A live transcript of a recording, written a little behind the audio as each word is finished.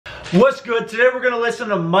What's good? Today we're gonna listen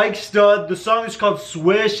to Mike Stud. The song is called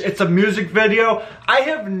Swish. It's a music video. I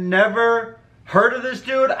have never heard of this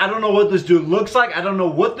dude. I don't know what this dude looks like. I don't know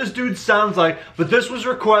what this dude sounds like, but this was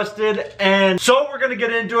requested, and so we're gonna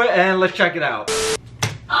get into it and let's check it out.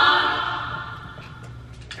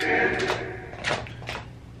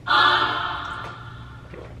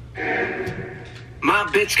 My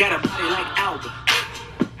bitch got a body like Albert.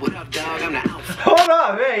 What up, dog? I'm the alpha. Hold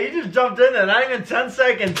up, hey, he just jumped in there. Not even 10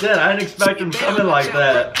 seconds in. I didn't expect him coming like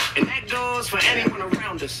that. And that goes for anyone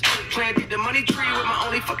around us. Planted the money tree with my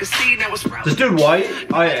only fucking seed that was sprouting. This dude white?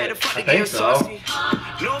 Oh yeah, I think so.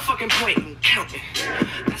 No fucking point in counting.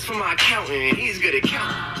 That's for my accountant. He's good at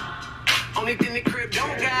counting. Only thing the crib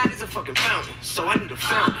don't got is a fucking fountain. So I need a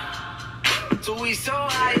fountain. So we so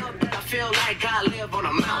high up that I feel like I live on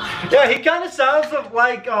a mountain. Yeah, he kind of sounds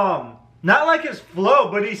like not like his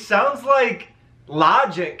flow, but he sounds like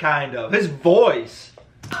Logic, kind of. His voice.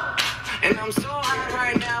 And I'm so high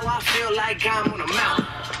right now, I feel like I'm on a mountain.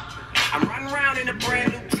 I'm running around in a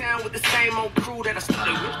brand new town with the same old crew that I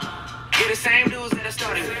started with. Yeah, the same dudes that I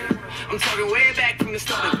started with. I'm talking way back from the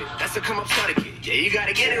start of it. That's a come up starter kid. Yeah, you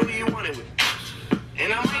gotta get it where you want it with.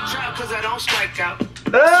 And I might drop cause I don't strike out.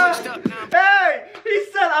 Hey, he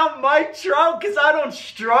said I might Trout because I don't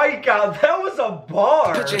strike out. That was a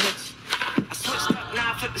bar. I switched up,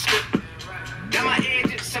 now I flip the script. Got my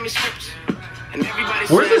agent send me scripts. And everybody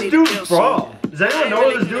where's this dude from? Does anyone know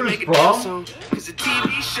where this dude is from? Cause the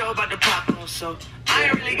TV show about to pop on, so I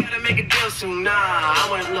ain't really gotta make a deal soon. Nah, I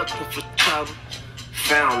went looking for trouble.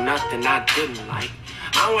 Found nothing I didn't like.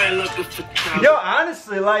 I went looking for trouble. Yo,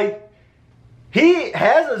 honestly, like, he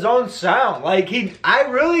has his own sound. Like, I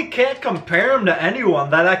really can't compare him to anyone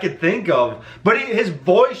that I could think of. But his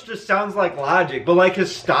voice just sounds like Logic. But, like,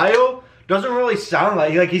 his style doesn't really sound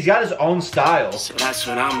like he's got his own style. So that's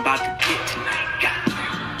what I'm about to get tonight.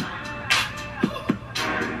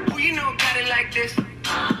 Who you know got it like this?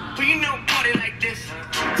 Who you know party like this?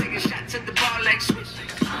 Taking shots at the bar like Swish.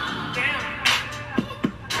 Damn.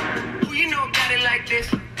 Who you know got it like this?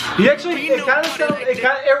 He actually,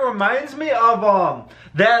 it reminds me of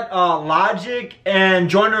that Logic and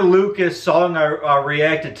Joyner Lucas song I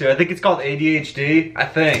reacted to. I think it's called ADHD. I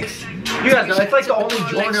think. You guys know, it's like the only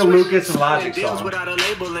Joyner Lucas and Logic song. Without a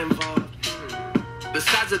label involved. The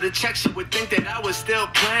size of the checks, you would think that I was still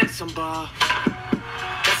playing some ball.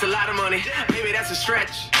 That's a lot of money. Maybe that's a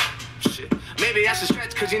stretch. Shit. Maybe that's a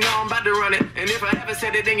stretch cause you know I'm about to run it. And if I ever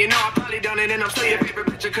said it, then you know I probably done it. And I'm still your favorite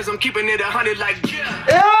picture cause I'm keeping it 100 like yeah.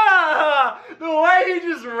 Yeah! The way he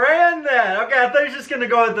just ran that. Okay, I thought he was just gonna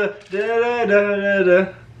go with the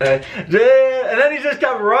da-da-da-da-da. And then he just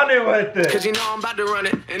kept running with it. Cause you know I'm about to run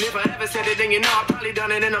it. And if I ever said it, then you know I probably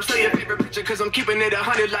done it. And I'm still your favorite picture cause I'm keeping it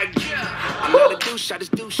 100 like yeah. I'm not a douche, I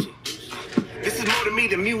just do shit. This is more to me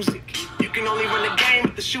than music. You can only run the game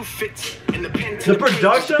if the shoe fits. And the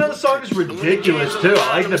production of the song is ridiculous too.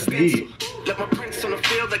 I like the beat. Let my prints on the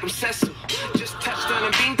field like I'm Cecil. Just touched down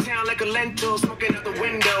in Beantown like a lentil. Smoking out the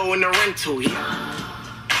window in the rental, yeah.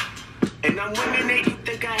 And I'm winning it, you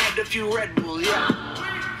think I had a few Red Bull, yeah.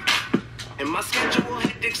 And my schedule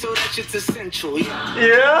hectic, so that shit's essential, yeah.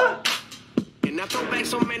 Yeah? And I throw back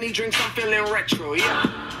so many drinks, I'm feeling retro, yeah.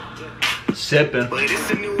 Sipping. But it's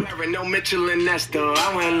a new era, no Mitchell and Nestor.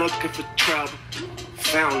 I went looking for trouble.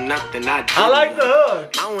 Found nothing I didn't. I like the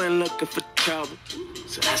hook. I went looking for trouble.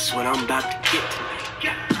 So that's what I'm about to get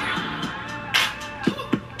tonight.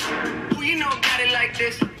 Who you know got it like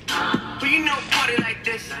this? Who you know party like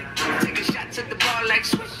this? Taking shots at the bar like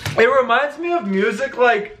Swish. It reminds me of music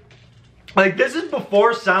like this is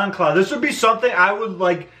before SoundCloud. This would be something I would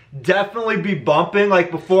like definitely be bumping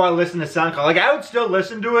like before I listen to SoundCloud. Like I would still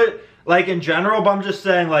listen to it like in general, but I'm just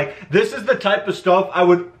saying like this is the type of stuff I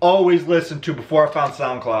would always listen to before I found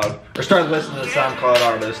SoundCloud or started listening to SoundCloud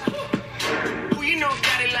artists. Who you know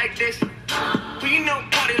got it like this? Who you know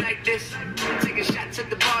party like this? Taking shots at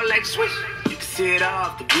the bar like Swish. You can see it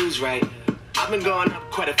off, the view's right. I've been going up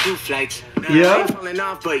quite a few flights. Now yeah. I ain't falling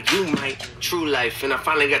off, but you might. True life, and I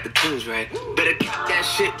finally got the tunes right. Better keep that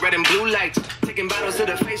shit, red and blue lights. Taking bottles to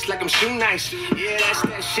the face like I'm shoe nice. Yeah, that's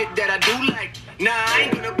that shit that I do like. Nah, I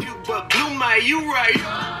ain't gonna puke, but blue might, you right.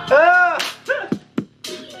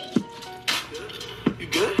 You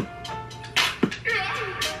good?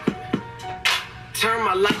 Turn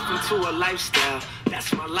my life into a lifestyle.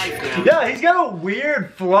 That's my life now. Yeah, he's got a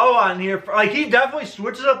weird flow on here. Like, he definitely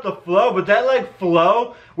switches up the flow, but that, like,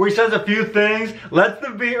 flow where he says a few things, lets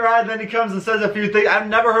the beat ride, then he comes and says a few things. I've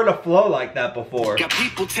never heard a flow like that before. Got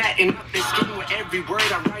people tatting up their skin with every word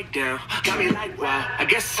I write down. Got me like, wow, I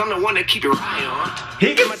guess I'm the one to keep your eye on.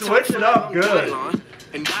 He can switch it up good.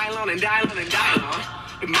 And dial on and dial on and dial on.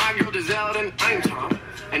 If my girl to Zelda, I'm Tom.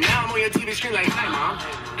 And now I'm on your TV screen like, hi, Mom.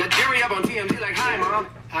 Got Jerry up on TMZ like, hi, Mom.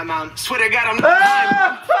 Hi, Mom. Swear to God, I'm not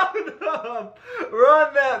hi, Mom.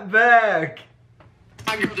 Run that back.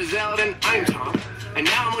 My girl to Zelda, I'm Tom. And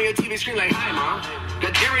now I'm on your TV screen like, hi, Mom.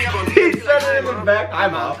 Got Jerry up on TMZ. He said it in the back. Hi,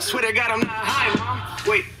 Mom. Swear to God, I'm not hi, Mom.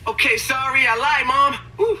 Wait, okay, sorry, I lied, Mom.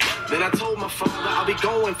 Woo. Then I told my father I'll be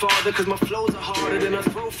going farther, cause my flows are harder than a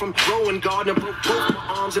throw from Rowan Gardner. Broke both my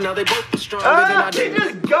arms and now they both are stronger than I did.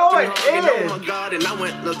 Just going in. Oh my God, and I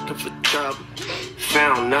went looking for trouble.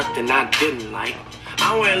 Found nothing I didn't like.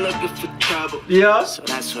 I went looking for trouble. Yeah. So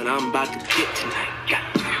that's what I'm about to get tonight.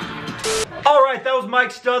 Goddamn. Alright, that was Mike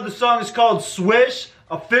Stud. The song is called Swish.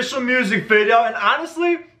 Official music video, and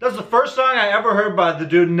honestly, that's the first song I ever heard by the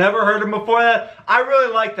dude. Never heard him before that. I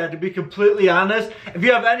really like that, to be completely honest. If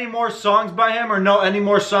you have any more songs by him or know any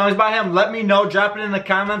more songs by him, let me know. Drop it in the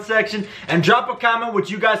comment section and drop a comment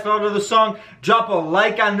what you guys thought of the song. Drop a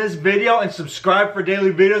like on this video and subscribe for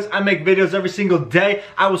daily videos. I make videos every single day.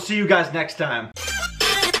 I will see you guys next time.